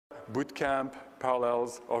Bootcamp,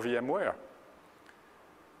 Parallels, or VMware.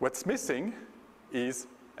 What's missing is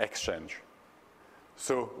Exchange.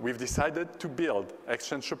 So we've decided to build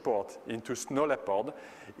Exchange support into Snow Leopard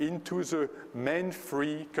into the main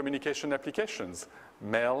free communication applications,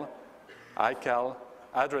 Mail, iCal,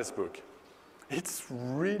 Address Book. It's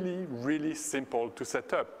really, really simple to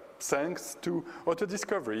set up thanks to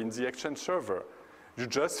auto-discovery in the Exchange server. You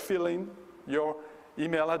just fill in your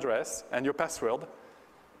email address and your password,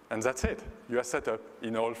 and that's it. You are set up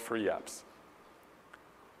in all three apps.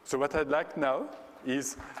 So what I'd like now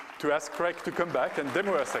is to ask Craig to come back and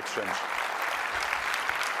demo us Exchange.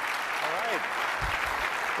 All right.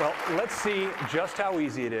 Well, let's see just how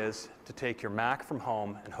easy it is to take your Mac from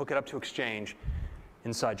home and hook it up to Exchange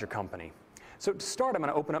inside your company. So to start, I'm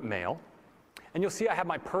going to open up Mail. And you'll see I have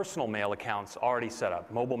my personal mail accounts already set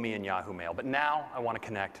up, MobileMe and Yahoo Mail. But now I want to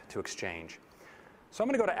connect to Exchange. So I'm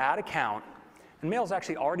going to go to Add Account. And Mail's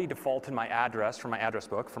actually already defaulted my address for my address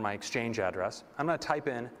book, for my Exchange address. I'm going to type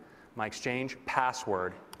in my Exchange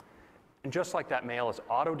password. And just like that, Mail has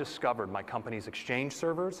auto-discovered my company's Exchange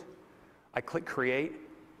servers. I click Create,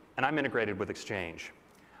 and I'm integrated with Exchange.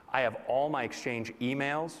 I have all my Exchange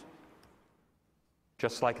emails,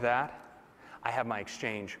 just like that. I have my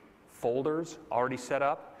Exchange folders already set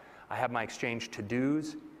up. I have my Exchange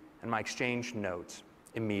to-dos and my Exchange notes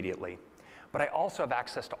immediately. But I also have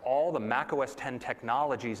access to all the macOS 10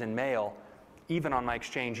 technologies in Mail, even on my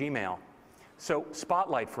Exchange email. So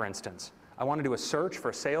Spotlight, for instance, I want to do a search for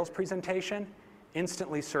a sales presentation,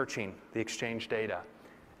 instantly searching the Exchange data.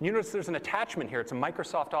 And you notice there's an attachment here. It's a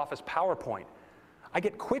Microsoft Office PowerPoint. I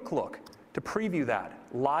get Quick Look to preview that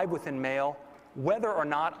live within Mail, whether or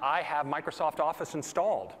not I have Microsoft Office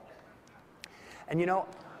installed. And you know,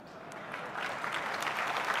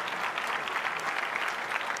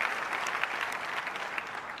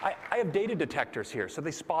 I have data detectors here, so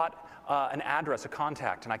they spot an address, a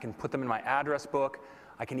contact, and I can put them in my address book.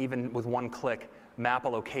 I can even, with one click, map a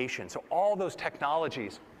location. So all those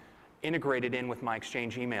technologies integrated in with my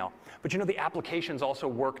Exchange email. But you know, the applications also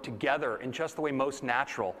work together in just the way most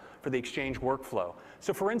natural for the Exchange workflow.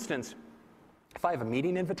 So for instance, if I have a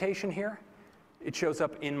meeting invitation here, it shows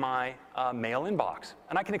up in my Mail inbox.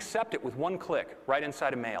 And I can accept it with one click right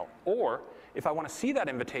inside of Mail. Or if I want to see that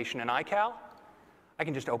invitation in iCal, I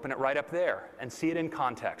can just open it right up there and see it in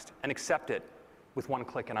context and accept it with one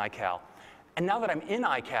click in iCal. And now that I'm in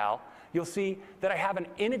iCal, you'll see that I have an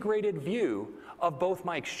integrated view of both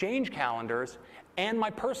my Exchange calendars and my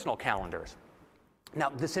personal calendars. Now,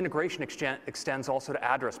 this integration extends also to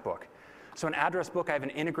Address Book. So in Address Book, I have an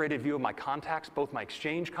integrated view of my contacts, both my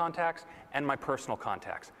Exchange contacts and my personal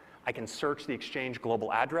contacts. I can search the Exchange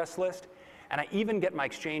global address list, and I even get my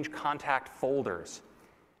Exchange contact folders.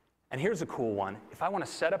 And here's a cool one. If I want to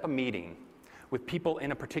set up a meeting with people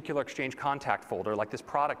in a particular Exchange contact folder, like this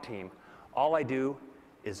product team, all I do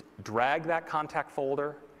is drag that contact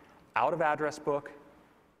folder out of Address Book,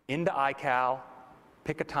 into iCal,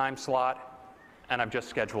 pick a time slot, and I've just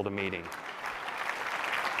scheduled a meeting.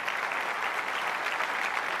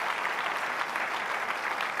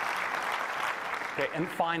 Okay, and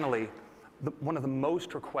finally, one of the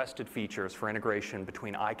most requested features for integration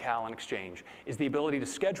between iCal and Exchange is the ability to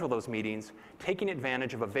schedule those meetings, taking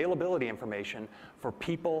advantage of availability information for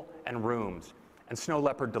people and rooms. And Snow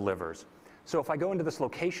Leopard delivers. So if I go into this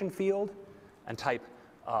location field and type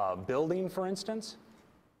building, for instance,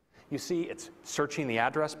 you see it's searching the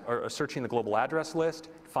address, or searching the global address list,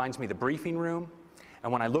 finds me the briefing room.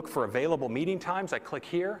 And when I look for available meeting times, I click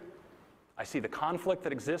here. I see the conflict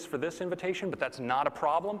that exists for this invitation, but that's not a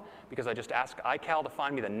problem because I just ask iCal to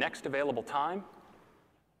find me the next available time,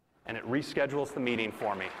 and it reschedules the meeting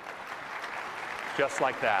for me, just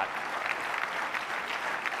like that.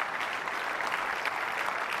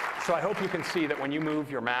 So I hope you can see that when you move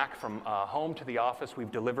your Mac from home to the office,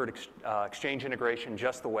 we've delivered Exchange integration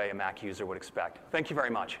just the way a Mac user would expect. Thank you very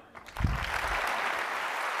much.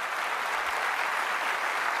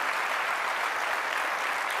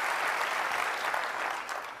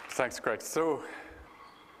 Thanks, Craig. So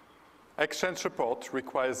Exchange support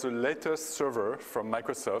requires the latest server from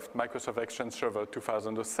Microsoft Exchange Server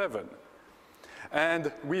 2007.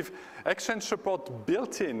 And with Exchange support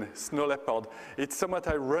built in Snow Leopard, it's somewhat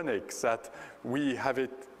ironic that we have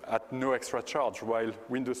it at no extra charge, while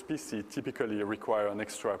Windows PC typically require an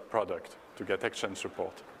extra product to get Exchange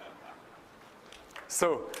support.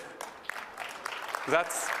 So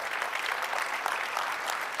that's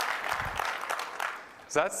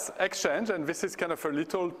Exchange, and this is kind of a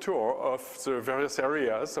little tour of the various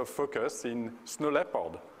areas of focus in Snow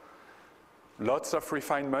Leopard. Lots of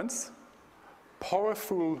refinements,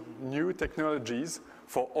 powerful new technologies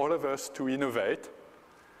for all of us to innovate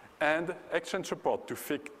and exchange support to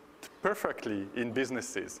fit perfectly in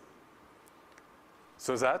businesses.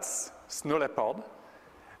 So that's Snow Leopard.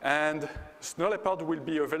 And Snow Leopard will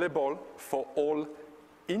be available for all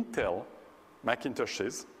Intel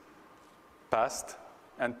Macintoshes, past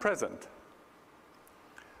and present.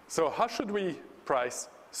 So how should we price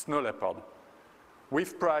Snow Leopard?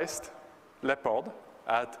 We've priced Leopard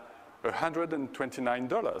at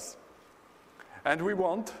 $129. And we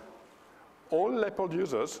want all Leopard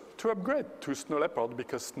users to upgrade to Snow Leopard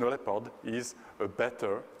because Snow Leopard is a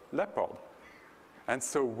better Leopard. And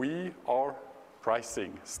so we are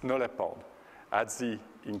pricing Snow Leopard at the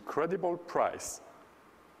incredible price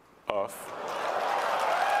of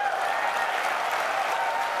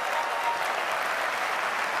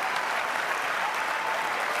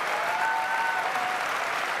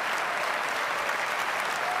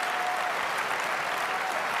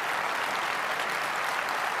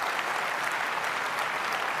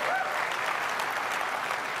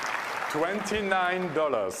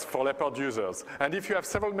 $29 for Leopard users. And if you have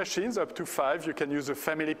several machines, up to 5, you can use a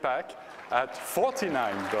family pack at $49.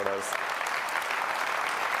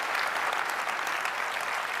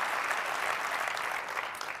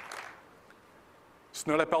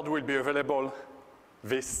 Snow Leopard will be available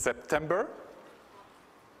this September.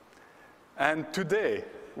 And today,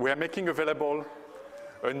 we are making available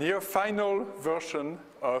a near final version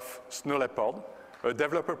of Snow Leopard, a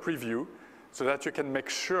developer preview, so that you can make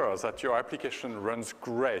sure that your application runs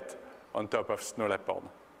great on top of Snow Leopard.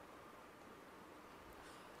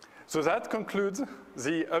 So that concludes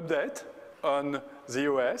the update on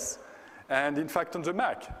the OS and, in fact, on the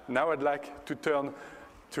Mac. Now I'd like to turn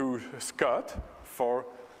to Scott for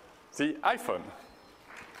the iPhone.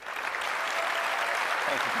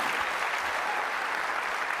 Thank you, Tom.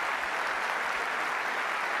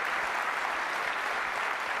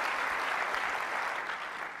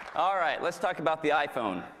 All right, let's talk about the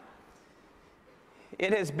iPhone.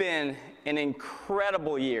 It has been an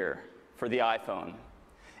incredible year for the iPhone.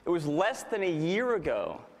 It was less than a year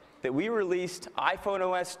ago that we released iPhone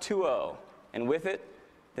OS 2.0, and with it,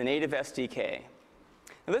 the native SDK.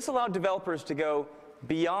 Now, this allowed developers to go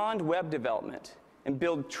beyond web development and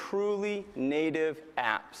build truly native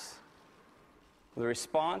apps. The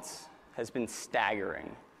response has been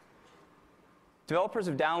staggering. Developers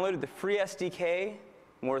have downloaded the free SDK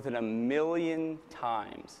more than 1 million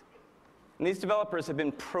times. And these developers have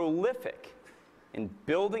been prolific in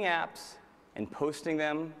building apps and posting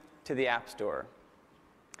them to the App Store.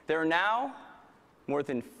 There are now more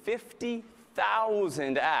than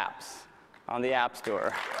 50,000 apps on the App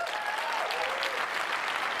Store.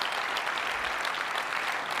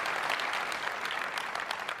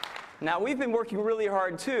 Now, we've been working really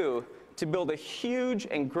hard, too, to build a huge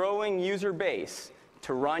and growing user base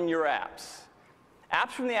to run your apps.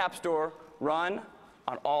 Apps from the App Store run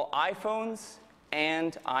on all iPhones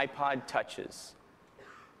and iPod Touches.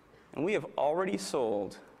 And we have already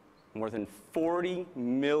sold more than 40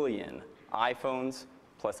 million iPhones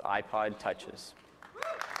plus iPod Touches.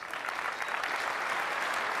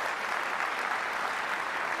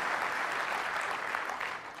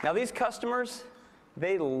 Now, these customers,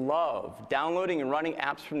 they love downloading and running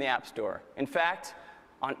apps from the App Store. In fact,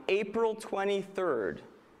 on April 23rd,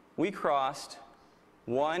 we crossed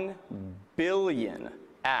 1 billion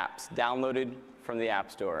apps downloaded from the App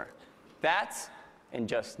Store. That's in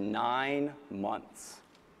just 9 months.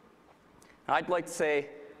 I'd like to say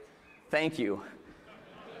thank you.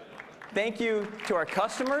 Thank you to our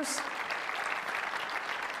customers,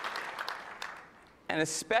 and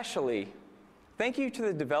especially thank you to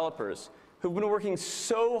the developers who've been working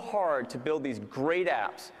so hard to build these great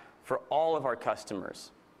apps for all of our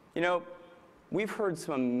customers. You know, we've heard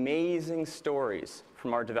some amazing stories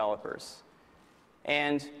from our developers.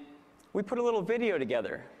 And we put a little video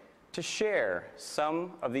together to share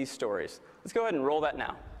some of these stories. Let's go ahead and roll that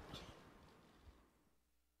now.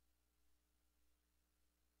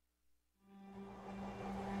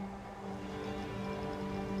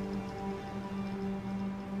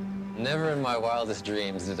 Never in my wildest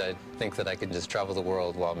dreams did I think that I could just travel the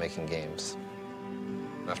world while making games.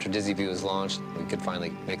 After DizzyView was launched, we could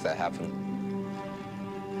finally make that happen.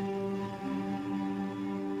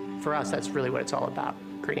 For us, that's really what it's all about,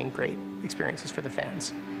 creating great experiences for the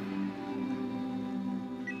fans.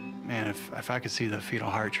 Man, if I could see the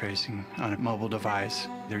fetal heart tracing on a mobile device,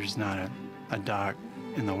 there's not a doc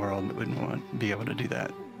in the world that wouldn't want to be able to do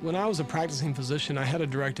that. When I was a practicing physician, I had a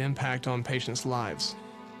direct impact on patients' lives.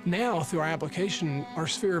 Now, through our application, our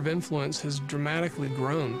sphere of influence has dramatically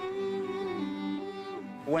grown.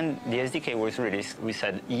 When the SDK was released, we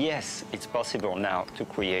said, yes, it's possible now to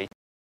create